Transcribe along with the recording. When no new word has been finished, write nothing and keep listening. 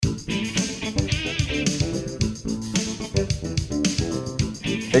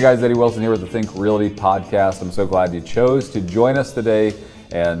Hey guys, Eddie Wilson here with the Think Realty podcast. I'm so glad you chose to join us today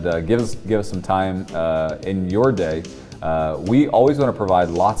and give us some time in your day. We always want to provide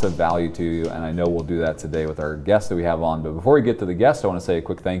lots of value to you, and I know we'll do that today with our guest that we have on. But before we get to the guest, I want to say a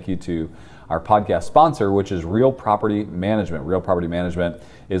quick thank you to our podcast sponsor, which is Real Property Management. Real Property Management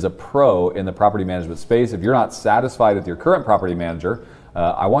is a pro in the property management space. If you're not satisfied with your current property manager,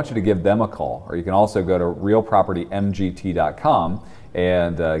 I want you to give them a call, or you can also go to realpropertymgt.com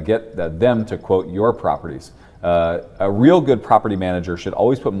and get them to quote your properties. A real good property manager should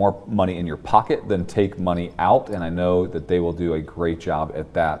always put more money in your pocket than take money out, and I know that they will do a great job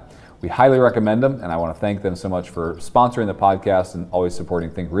at that. We highly recommend them, and I want to thank them so much for sponsoring the podcast and always supporting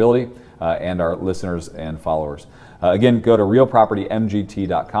Think Realty and our listeners and followers. Again, go to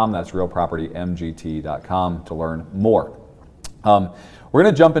realpropertymgt.com. That's realpropertymgt.com to learn more. We're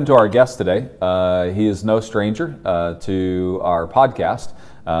going to jump into our guest today. He is no stranger to our podcast.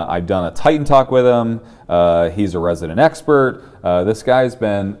 I've done a Titan Talk with him. He's a resident expert. This guy's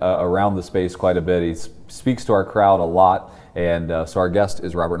been around the space quite a bit. He speaks to our crowd a lot. And so our guest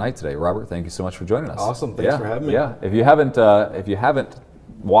is Robert Knight today. Robert, thank you so much for joining us. Awesome. Thanks for having me. Yeah. If you haven't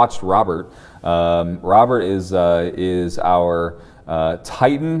watched Robert, Robert is our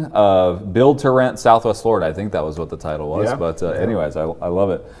Titan of Build to Rent Southwest Florida. I think that was what the title was. Yeah. But anyways, I love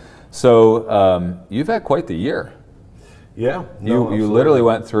it. So you've had quite the year. Yeah. You literally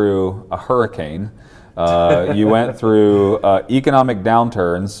went through a hurricane. You went through economic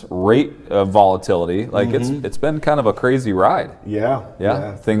downturns, rate volatility. Like it's been kind of a crazy ride.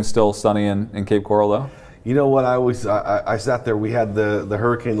 Yeah. Things still sunny in Cape Coral though? You know what? I sat there. We had the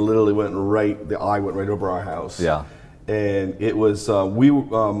hurricane literally the eye went right over our house. Yeah. And it was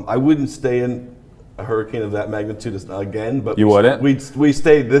I wouldn't stay in a hurricane of that magnitude again, but you wouldn't. We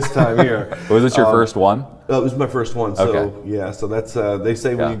stayed this time here. Was this your first one? It was my first one. So okay. Yeah, so that's they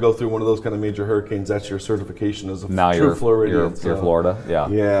say when you go through one of those kind of major hurricanes, that's your certification as a true Floridian. You're Florida. Yeah.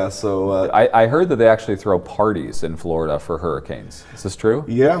 Yeah. So I heard that they actually throw parties in Florida for hurricanes. Is this true?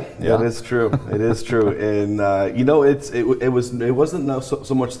 Yeah. It is true. It is true. And it wasn't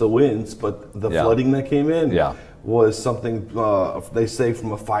so much the winds, but the flooding that came in. Yeah. Was something they say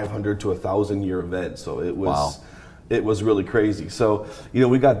from a 500 to 1,000 year event. So it was. Wow. It was really crazy. So,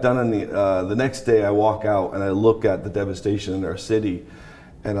 we got done on the next day. I walk out and I look at the devastation in our city,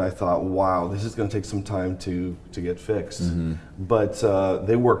 and I thought, wow, this is going to take some time to get fixed. Mm-hmm. But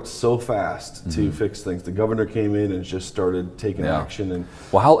they worked so fast to fix things. The governor came in and just started taking action. And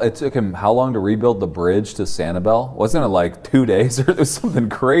it took him how long to rebuild the bridge to Sanibel? Wasn't it like 2 days or it was something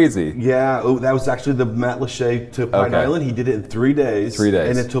crazy? Yeah, that was actually the Matt Lachey to Pine Island. He did it in 3 days. 3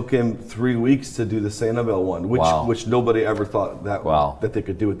 days. And it took him 3 weeks to do the Sanibel one, which nobody ever thought that they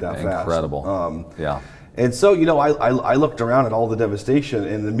could do it that fast. Incredible. And so, I looked around at all the devastation,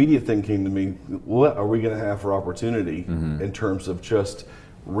 and the immediate thing came to me, what are we going to have for opportunity in terms of just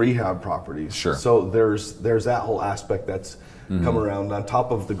rehab properties? Sure. So there's that whole aspect that's come around on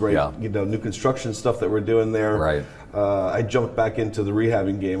top of the great, new construction stuff that we're doing there. Right. I jumped back into the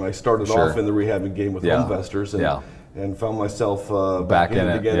rehabbing game. I started off in the rehabbing game with home investors and found myself back in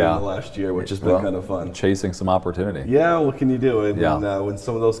it again in the last year, which has been kind of fun. Chasing some opportunity. Yeah, what can you do? And when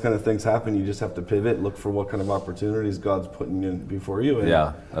some of those kind of things happen, you just have to pivot, look for what kind of opportunities God's putting in before you. And,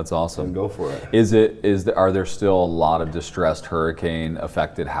 that's awesome. And go for it. Are there still a lot of distressed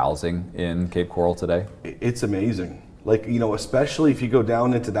hurricane-affected housing in Cape Coral today? It's amazing. Like, especially if you go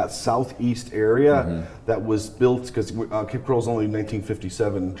down into that southeast area that was built, because Cape Coral is only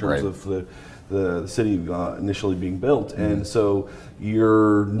 1957 in terms of the city initially being built, and so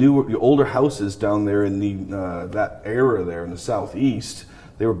your older houses down there in that era there in the southeast,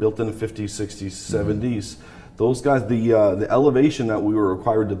 they were built in the 50s, 60s, 70s. Those guys, the elevation that we were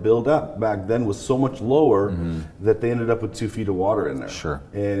required to build up back then was so much lower that they ended up with 2 feet of water in there. Sure.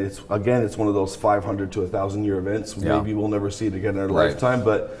 And it's one of those 500 to 1,000 year events. Maybe we'll never see it again in our lifetime,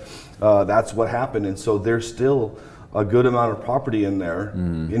 but that's what happened. And so there's still a good amount of property in there,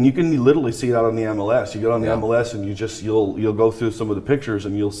 and you can literally see it out on the MLS. You get on the MLS and you'll go through some of the pictures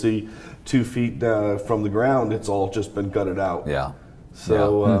and you'll see 2 feet from the ground. It's all just been gutted out. Yeah.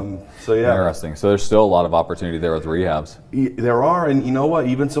 So interesting. So there's still a lot of opportunity there with rehabs. There are, and you know what?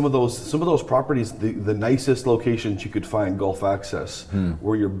 Even some of those properties, the nicest locations you could find Gulf access,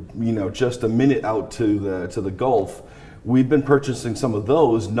 where you're just a minute out to the Gulf. we've been purchasing some of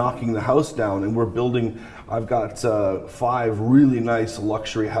those, knocking the house down, and we're building. I've got 5 really nice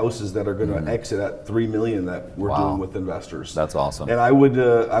luxury houses that are going to exit at $3 million that we're doing with investors. That's awesome. And I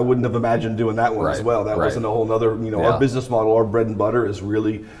wouldn't have imagined doing that one as well. That wasn't a whole nother. Our business model, our bread and butter is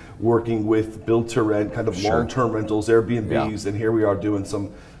really working with build to rent, kind of long-term rentals, Airbnbs, and here we are doing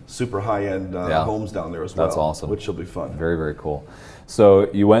some super high-end homes down there as well. That's awesome. Which will be fun. Very, very cool. So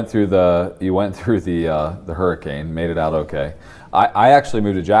you went through the hurricane, made it out okay. I actually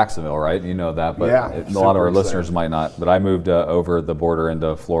moved to Jacksonville, right? You know that, but a lot of our listeners might not. But I moved over the border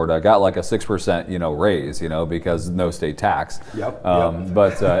into Florida. Got like a 6% raise, because no state tax.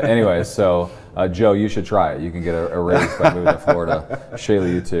 But anyway, so Joe, you should try it. You can get a raise by moving to Florida. Shayla,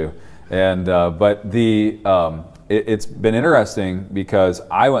 you too. And but it's been interesting because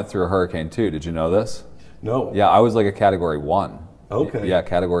I went through a hurricane too. Did you know this? No. Yeah, I was like a Category 1. Okay. Yeah,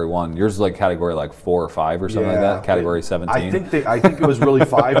 Category 1. Yours is like Category 4 or 5 or something like that. Category 17. I think it was really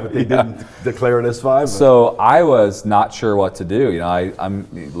 5, but they didn't declare it as 5. So I was not sure what to do. I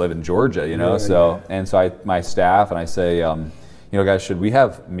live in Georgia. And so my staff and I say, guys, should we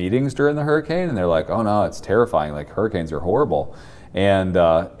have meetings during the hurricane? And they're like, oh no, it's terrifying. Like hurricanes are horrible. And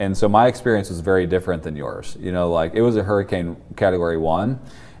so my experience was very different than yours. It was a hurricane Category 1.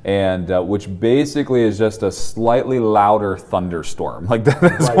 And which basically is just a slightly louder thunderstorm, like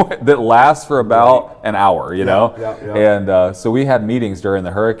that lasts for about an hour, And so we had meetings during the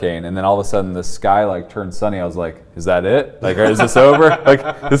hurricane, and then all of a sudden the sky turned sunny. I was like, "Is that it? Like, is this over?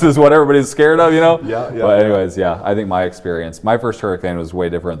 Like, this is what everybody's scared of, But anyways, I think my first hurricane was way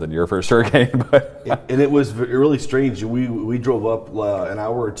different than your first hurricane, but and it was really strange. We drove up an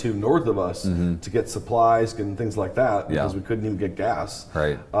hour or two north of us to get supplies and things like that because we couldn't even get gas.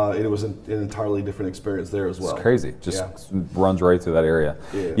 Right. It was an entirely different experience there as well. It's crazy. Just runs right through that area.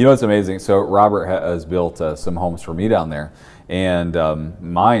 Yeah. It's amazing. So Robert has built some homes for me down there. And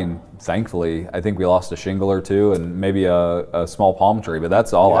mine, thankfully, I think we lost a shingle or two and maybe a small palm tree. But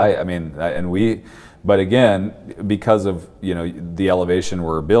that's all but again, because of the elevation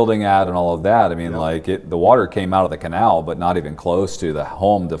we're building at and all of that, the water came out of the canal, but not even close to the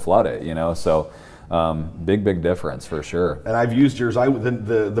home to flood it. So big difference for sure. And I've used yours.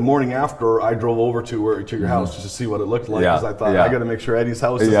 The morning after I drove over to your house just to see what it looked like because I thought I got to make sure Eddie's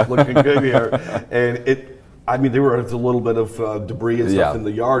house is looking good here. And there was a little bit of debris and stuff in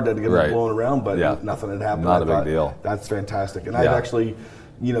the yard that had gotten blown around, but nothing had happened. Not a big deal. That's fantastic. And I've actually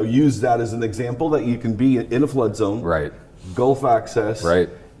used that as an example that you can be in a flood zone, Gulf access,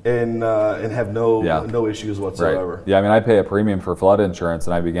 and have no issues whatsoever. Right. Yeah, I pay a premium for flood insurance,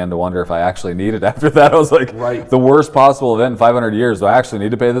 and I began to wonder if I actually need it after that. I was like, the worst possible event in 500 years. Do I actually need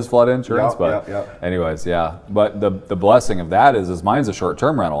to pay this flood insurance? Anyways, But the blessing of that is mine's a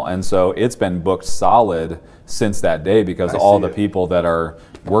short-term rental, and so it's been booked solid since that day because all the people that are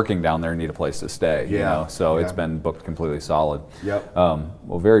working down there need a place to stay. So it's been booked completely solid.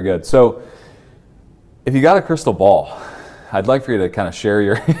 Well, very good. So if you got a crystal ball, I'd like for you to kind of share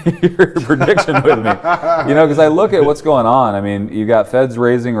your prediction with me, because I look at what's going on. You got Feds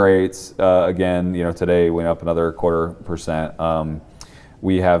raising rates again. Today went up another 0.25%.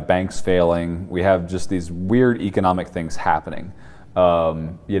 We have banks failing. We have just these weird economic things happening.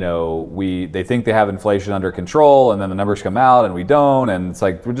 They think they have inflation under control, and then the numbers come out, and we don't, and it's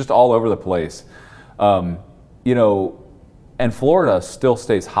like we're just all over the place. And Florida still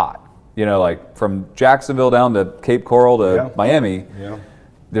stays hot. From Jacksonville down to Cape Coral to Miami,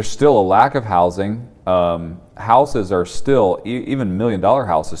 there's still a lack of housing. Houses are still, even $1 million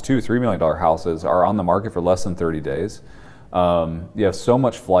houses, $2 or $3 million houses are on the market for less than 30 days. You have so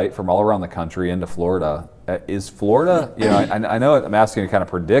much flight from all around the country into Florida. Is Florida, I know I'm asking you to kind of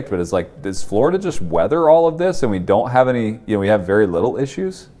predict, but it's like, does Florida just weather all of this and we don't have any, we have very little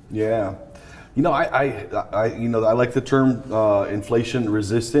issues? Yeah. I like the term inflation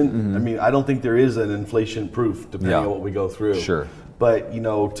resistant. I don't think there is an inflation proof depending on what we go through. Sure. But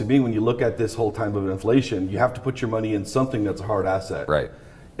to me, when you look at this whole time of inflation, you have to put your money in something that's a hard asset. Right.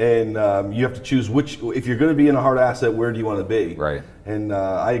 And you have to choose if you're going to be in a hard asset, where do you want to be? Right. And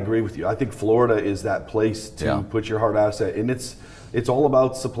I agree with you. I think Florida is that place to put your hard asset, and it's all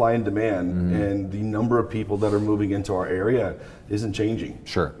about supply and demand, and the number of people that are moving into our area isn't changing.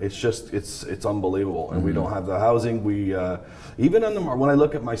 Sure. It's just it's unbelievable, and we don't have the housing. We even when I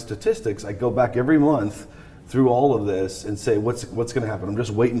look at my statistics, I go back every month through all of this and say what's going to happen. I'm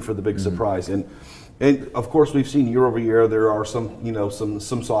just waiting for the big surprise, and of course we've seen year over year there are some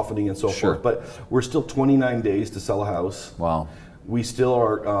softening and so forth, but we're still 29 days to sell a house. Wow. We still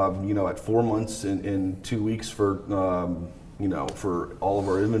are at 4 months and 2 weeks for for all of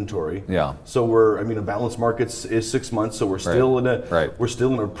our inventory. Yeah. So a balanced market is 6 months, so we're still in a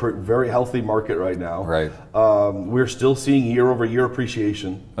very healthy market right now. Right. We're still seeing year-over-year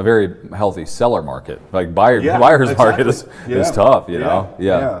appreciation. A very healthy seller market. Like buyer's exactly. market is tough, you know?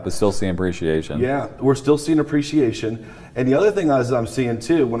 Yeah. But still seeing appreciation. Yeah, we're still seeing appreciation. And the other thing I'm seeing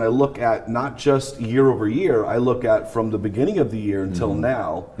too, when I look at not just year over year, I look at from the beginning of the year until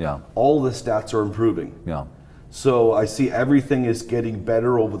now, all the stats are improving. Yeah. So I see everything is getting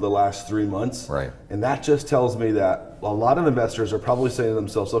better over the last 3 months. Right. And that just tells me that a lot of investors are probably saying to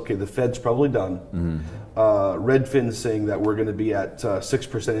themselves, okay, the Fed's probably done. Redfin's saying that we're going to be at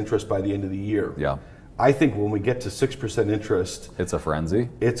 6% interest by the end of the year. Yeah. I think when we get to 6% interest, it's a frenzy.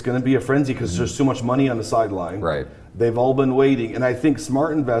 It's going to be a frenzy because there's too much money on the sideline. Right. They've all been waiting, and I think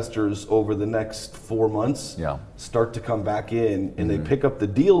smart investors over the next 4 months start to come back in, and they pick up the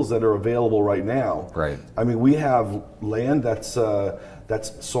deals that are available right now. Right. I mean, we have land that's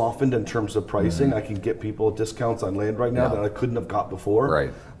softened in terms of pricing. I can get people discounts on land right now that I couldn't have got before.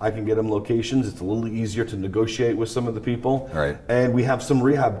 Right. I can get them locations. It's a little easier to negotiate with some of the people. Right. And we have some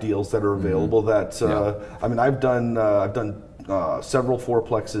rehab deals that are available. That I've done several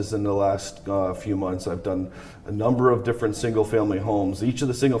fourplexes in the last few months. I've done a number of different single-family homes. Each of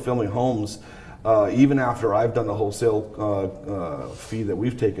the single-family homes, even after I've done the wholesale fee that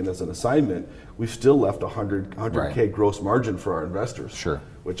we've taken as an assignment, we've still left 100K gross margin for our investors. Sure.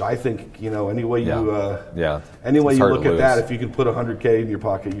 Which I think, any way you look at lose. that, if you can put 100K in your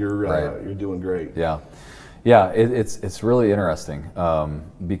pocket, you're doing great. Yeah. Yeah, it's really interesting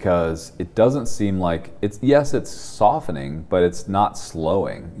because it doesn't seem like it's softening, but it's not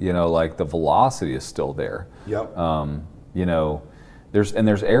slowing. Like the velocity is still there. Yep.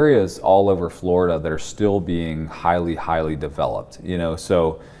 There's areas all over Florida that are still being highly developed.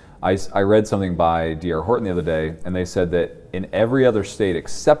 So I read something by D.R. Horton the other day, and they said that in every other state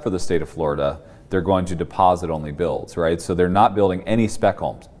except for the state of Florida, they're going to deposit only builds, right? So they're not building any spec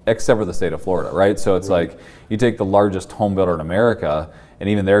homes except for the state of Florida, right? So it's like you take the largest home builder in America, and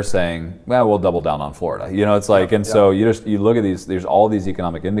even they're saying, well, we'll double down on Florida. It's like, so you look at these, there's all these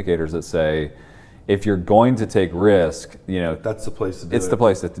economic indicators that say, if you're going to take risk, that's the place to do it. It's the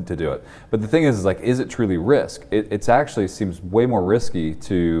place to do it. But the thing is like, is it truly risk? It's actually seems way more risky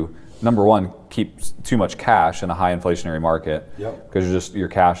to, number one, keep too much cash in a high inflationary market because your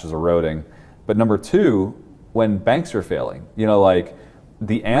cash is eroding. But number two, when banks are failing, like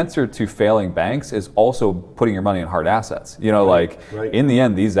the answer to failing banks is also putting your money in hard assets. In the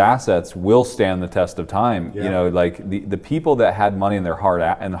end, these assets will stand the test of time. Like the people that had money in their hard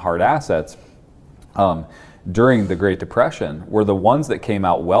assets during the Great Depression were the ones that came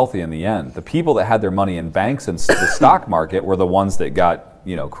out wealthy in the end. The people that had their money in banks and the stock market were the ones that got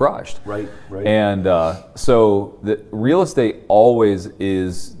crushed. Right. And so the real estate always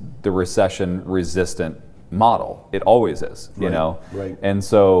is the recession resistant model. It always is, Right. And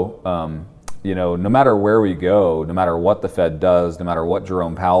so no matter where we go, no matter what the Fed does, no matter what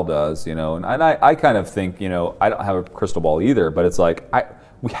Jerome Powell does, and I kind of think, I don't have a crystal ball either, but it's like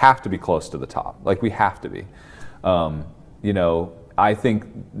we have to be close to the top. Like we have to be. I think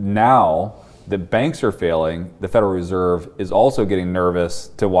now that banks are failing, the Federal Reserve is also getting nervous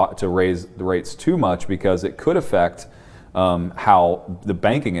to raise the rates too much because it could affect how the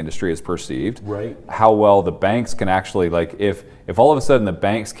banking industry is perceived, how well the banks can actually, like if all of a sudden the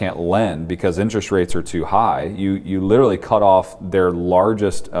banks can't lend because interest rates are too high, you literally cut off their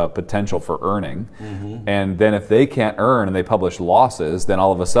largest potential for earning. And then if they can't earn and they publish losses, then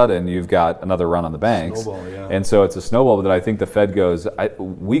all of a sudden you've got another run on the banks. Snowball, yeah. And so it's a snowball that I think the Fed goes,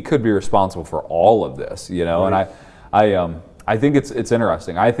 we could be responsible for all of this, and I think it's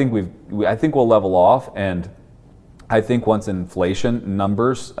interesting. I think we'll level off, and I think once inflation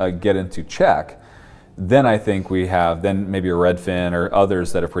numbers get into check, then I think we have maybe a Redfin or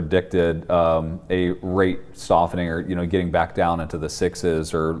others that have predicted a rate softening or getting back down into the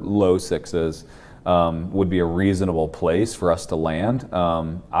sixes or low sixes would be a reasonable place for us to land.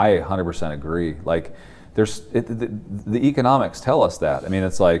 I 100% agree. Like the economics tell us that. I mean,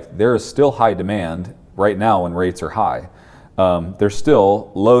 it's like there is still high demand right now when rates are high. There's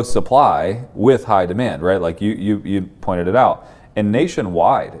still low supply with high demand, right? Like you pointed it out. And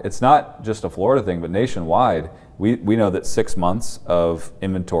nationwide, it's not just a Florida thing, but nationwide, we know that 6 months of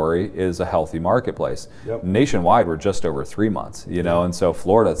inventory is a healthy marketplace. Nationwide, we're just over 3 months, and so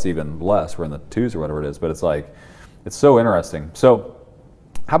Florida, it's even less. We're in the 2s or whatever it is, but it's like, it's so interesting. So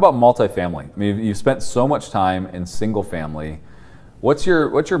how about multifamily? I mean, you've spent so much time in single family. What's your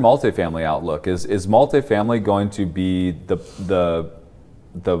multifamily outlook? Is multifamily going to be the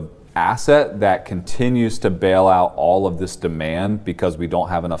asset that continues to bail out all of this demand because we don't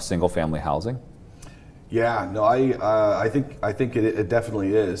have enough single family housing? Yeah, no, I think it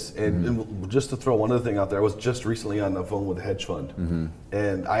definitely is. And just to throw one other thing out there, I was just recently on the phone with a hedge fund,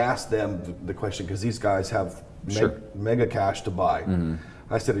 and I asked them the question, because these guys have mega cash to buy.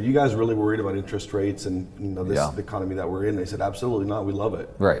 I said, are you guys really worried about interest rates and this economy that we're in? They said, absolutely not. We love it.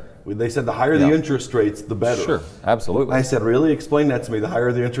 Right. They said the higher the interest rates, the better. Sure, absolutely. I said, really? Explain that to me. The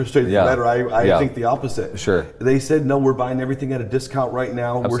higher the interest rates, the better. I think the opposite. Sure. They said, no, we're buying everything at a discount right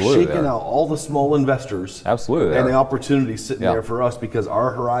now. Absolutely, we're shaking out all the small investors. Absolutely. And the opportunity sitting there for us, because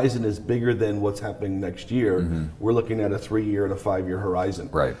our horizon is bigger than what's happening next year. We're looking at a 3-year and a 5-year horizon.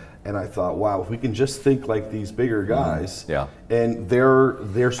 Right. And I thought, wow, if we can just think like these bigger guys, and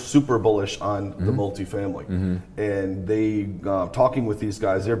they're super bullish on the multifamily, and they talking with these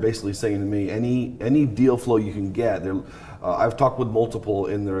guys, they're basically saying to me, any deal flow you can get. I've talked with multiple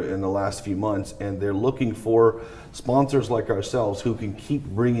in the last few months, and they're looking for sponsors like ourselves who can keep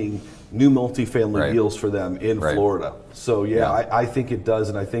bringing new multifamily deals for them in Florida. So I think it does,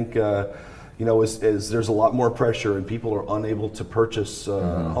 and I think. As there's a lot more pressure and people are unable to purchase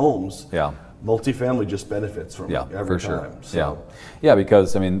homes, multifamily just benefits from it every time. So. Yeah,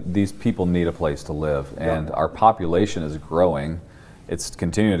 because I mean, these people need a place to live, and our population is growing. It's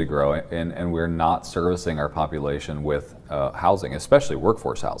continuing to grow, and we're not servicing our population with housing, especially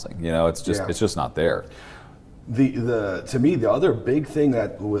workforce housing. It's just not there. To me, the other big thing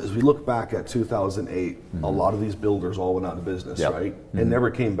that as we look back at 2008, a lot of these builders all went out of business, right, and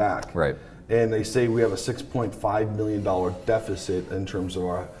never came back. Right. And they say we have a $6.5 million deficit in terms of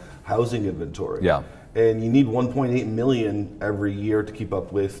our housing inventory. Yeah. And you need 1.8 million every year to keep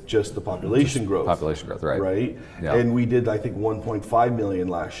up with just the population growth. Population growth, right. Right? Yeah. And we did, I think, 1.5 million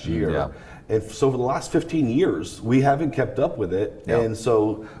last year. Yeah. And so for the last 15 years, we haven't kept up with it. Yeah. And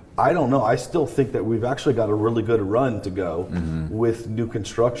so I don't know. I still think that we've actually got a really good run to go with new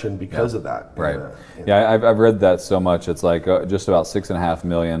construction because of that. Right. I've read that so much. It's like just about 6.5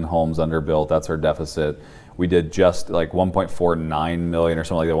 million homes underbuilt. That's our deficit. We did just like 1.49 million or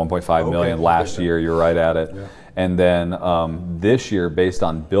something like that, 1.5 million last year. You're right at it. Yeah. And then this year, based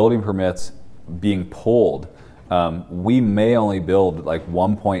on building permits being pulled, we may only build like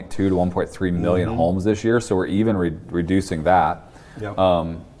 1.2 to 1.3 million homes this year. So we're even reducing that. Yep.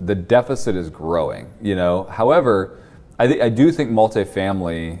 The deficit is growing, However, I do think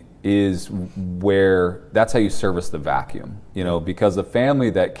multifamily is where that's how you service the vacuum, because a family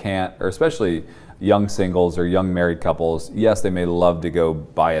that can't, or especially young singles or young married couples, yes, they may love to go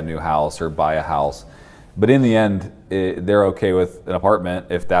buy a new house or buy a house, but in the end, they're okay with an apartment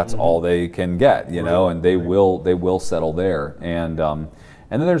if that's all they can get, and they will settle there.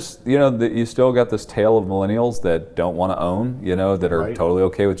 And then there's, you still got this tail of millennials that don't want to own, that are totally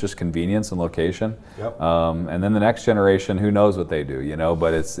okay with just convenience and location. Yep. And then the next generation, who knows what they do,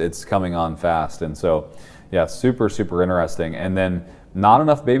 but it's coming on fast. And so, super, super interesting. And then not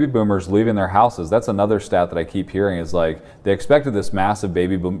enough baby boomers leaving their houses. That's another stat that I keep hearing is like they expected this massive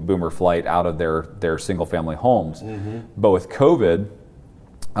baby boomer flight out of their single family homes. But with COVID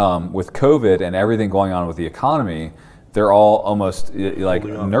and everything going on with the economy, they're all almost like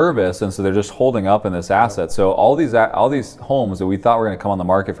nervous, and so they're just holding up in this asset. So all these homes that we thought were going to come on the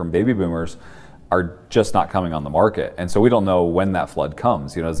market from baby boomers are just not coming on the market. And so we don't know when that flood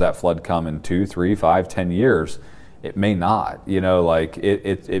comes. Does that flood come in 2, 3, 5, 10 years? It may not.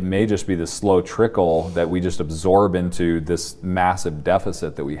 It may just be this slow trickle that we just absorb into this massive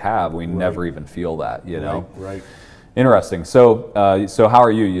deficit that we have. We never even feel that. Right. Interesting. So how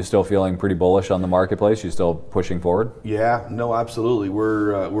are you? You still feeling pretty bullish on the marketplace? You still pushing forward? Yeah, no, absolutely.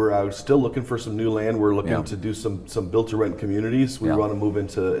 We're still looking for some new land. We're looking to do some built-to-rent communities. We want to move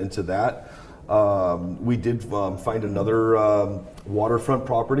into that. We did find another waterfront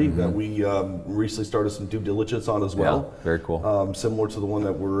property that we recently started some due diligence on as well. Very cool. Similar to the one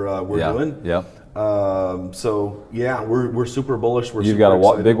that we're doing. Yeah. We're super bullish. You've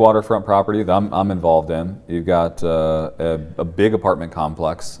got a big waterfront property that I'm involved in. You've got a big apartment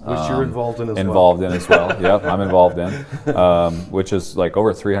complex, which you're involved in as well. Yep, I'm involved in, which is like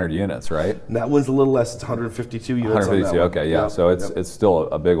over 300 units, right? And that one's a little less. It's 152 units. 152. Okay, yeah. So it's still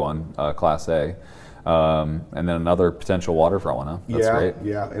a big one, Class A. And then another potential waterfront one, huh? That's great.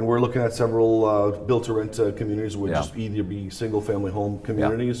 Yeah, and we're looking at several built-to-rent communities, which just either be single-family home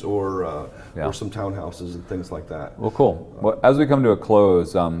communities or some townhouses and things like that. Well, cool. Well, as we come to a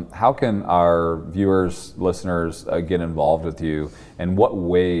close, how can our viewers, listeners get involved with you, and what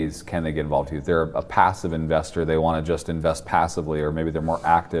ways can they get involved with you? If they're a passive investor, they want to just invest passively, or maybe they're more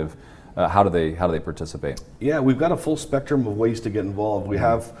active. how do they participate? Yeah, we've got a full spectrum of ways to get involved. We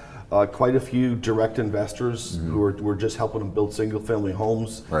have quite a few direct investors who we're just helping them build single-family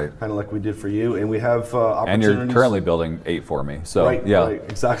homes, right? Kind of like we did for you. And we have opportunities. And you're currently building 8 for me, so yeah, right,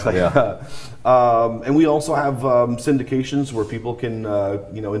 exactly. Yeah. And we also have syndications where people can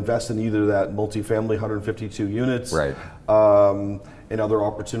invest in either that multifamily 152 units, right, and other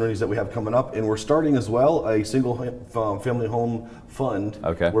opportunities that we have coming up. And we're starting as well a single family home fund,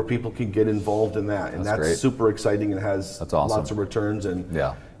 where people can get involved in that, and that's super exciting and has lots of returns. And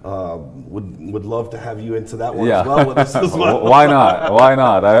would love to have you into that one as well with us as well. Why not? Why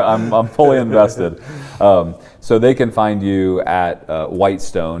not? I'm fully invested. So they can find you at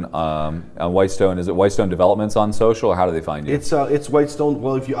Whitestone. On Whitestone, is it Whitestone Developments on social, or how do they find you? It's Whitestone.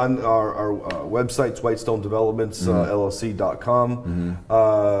 Well, if you on our website's whitestonedevelopments, LLC.com,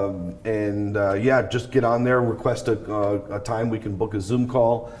 just get on there, request a time. We can book a Zoom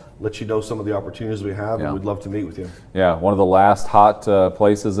call, let you know some of the opportunities we have, and we'd love to meet with you. Yeah, one of the last hot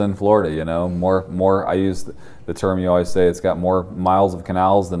places in Florida. You know, more. I use the term you always say. It's got more miles of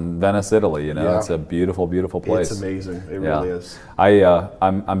canals than Venice, Italy. You know, it's a beautiful, beautiful place. It's amazing. It really is.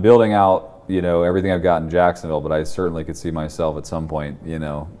 I'm building out, everything I've got in Jacksonville, but I certainly could see myself at some point,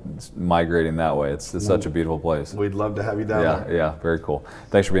 migrating that way. It's such a beautiful place. We'd love to have you down there. Yeah, very cool.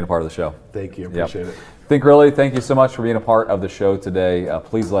 Thanks for being a part of the show. Thank you. Appreciate it. Think Realty, thank you so much for being a part of the show today.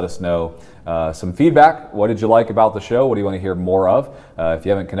 Please let us know some feedback. What did you like about the show? What do you want to hear more of? If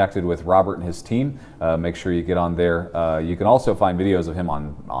you haven't connected with Robert and his team, make sure you get on there. You can also find videos of him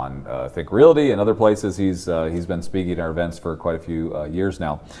on Think Realty and other places. He's been speaking at our events for quite a few years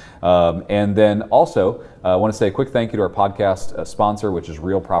now. And then also, I want to say a quick thank you to our podcast sponsor, which is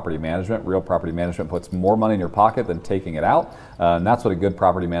Real Property Management. Real Property Management puts more money in your pocket than taking it out. And that's what a good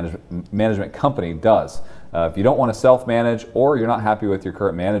property management company does. If you don't want to self-manage or you're not happy with your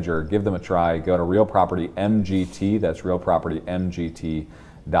current manager, give them a try. Go to Real Property MGT. That's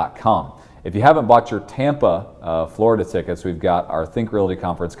realpropertymgt.com. If you haven't bought your Tampa, Florida tickets, we've got our Think Realty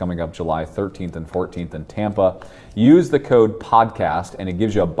conference coming up July 13th and 14th in Tampa. Use the code PODCAST and it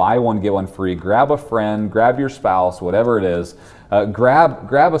gives you a buy one, get one free. Grab a friend, grab your spouse, whatever it is.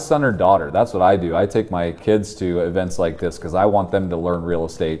 Grab a son or daughter. That's what I do. I take my kids to events like this because I want them to learn real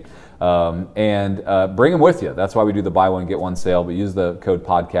estate. And bring them with you. That's why we do the buy one, get one sale, but use the code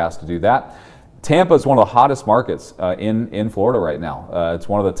PODCAST to do that. Tampa is one of the hottest markets in Florida right now. It's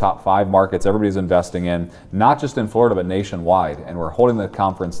one of the top 5 markets everybody's investing in, not just in Florida, but nationwide. And we're holding the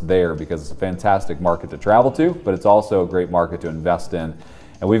conference there because it's a fantastic market to travel to, but it's also a great market to invest in.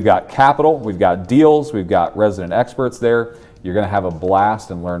 And we've got capital, we've got deals, we've got resident experts there. You're going to have a blast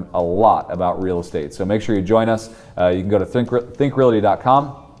and learn a lot about real estate. So make sure you join us. You can go to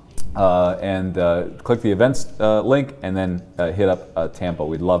thinkrealty.com. And click the events link and then hit up Tampa.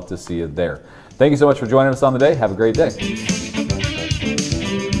 We'd love to see you there. Thank you so much for joining us on the day. Have a great day.